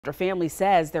Their family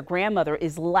says their grandmother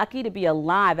is lucky to be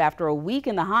alive after a week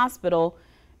in the hospital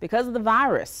because of the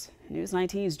virus. News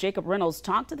 19's Jacob Reynolds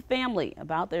talked to the family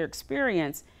about their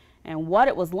experience and what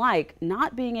it was like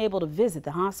not being able to visit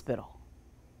the hospital.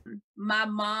 My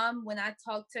mom, when I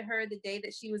talked to her the day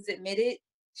that she was admitted,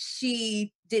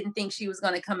 she didn't think she was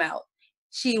going to come out.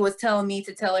 She was telling me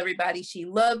to tell everybody she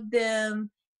loved them.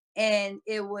 And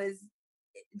that was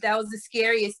the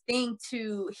scariest thing,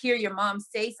 to hear your mom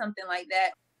say something like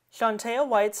that. Shantea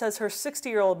White says her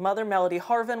 60-year-old mother, Melody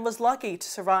Harvin, was lucky to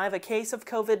survive a case of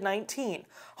COVID-19.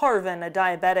 Harvin, a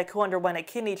diabetic who underwent a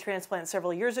kidney transplant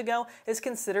several years ago, is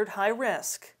considered high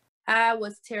risk. I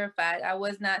was terrified. I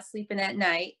was not sleeping at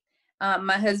night.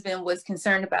 My husband was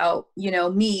concerned about,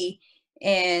 me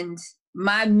and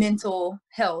my mental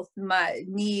health.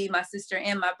 Me, my sister,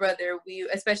 and my brother.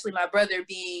 Especially my brother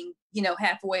being,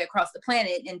 halfway across the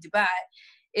planet in Dubai.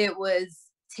 It was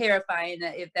terrifying,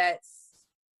 if that's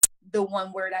the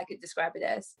one word I could describe it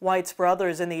as. White's brother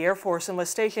is in the Air Force and was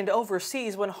stationed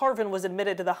overseas when Harvin was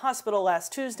admitted to the hospital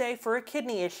last Tuesday for a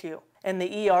kidney issue. In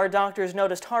the ER, doctors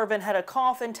noticed Harvin had a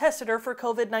cough and tested her for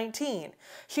COVID-19.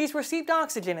 She's received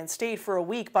oxygen and stayed for a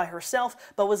week by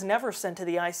herself, but was never sent to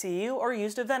the ICU or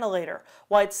used a ventilator.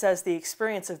 White says the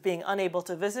experience of being unable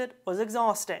to visit was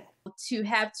exhausting. To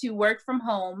have to work from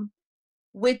home,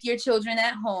 with your children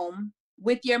at home,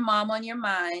 with your mom on your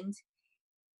mind,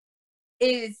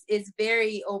 is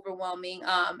very overwhelming.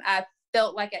 I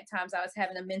felt like at times I was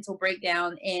having a mental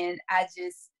breakdown, and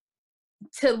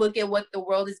to look at what the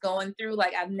world is going through,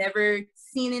 like I've never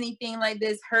seen anything like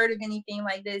this, heard of anything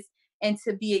like this, and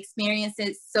to be experiencing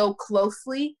it so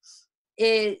closely,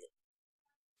 it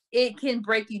can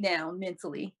break you down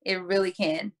mentally. It really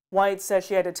can. White says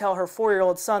she had to tell her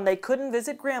 4-year-old son they couldn't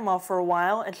visit Grandma for a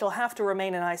while and she'll have to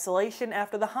remain in isolation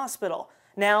after the hospital.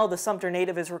 Now, the Sumter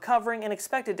native is recovering and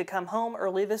expected to come home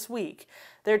early this week.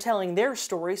 They're telling their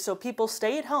story so people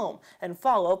stay at home and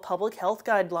follow public health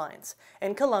guidelines.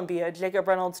 In Columbia, Jacob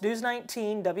Reynolds, News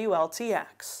 19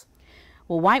 WLTX.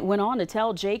 Well, White went on to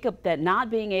tell Jacob that not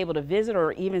being able to visit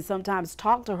or even sometimes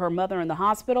talk to her mother in the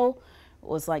hospital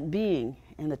was like being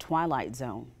in the twilight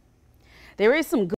zone. There is some good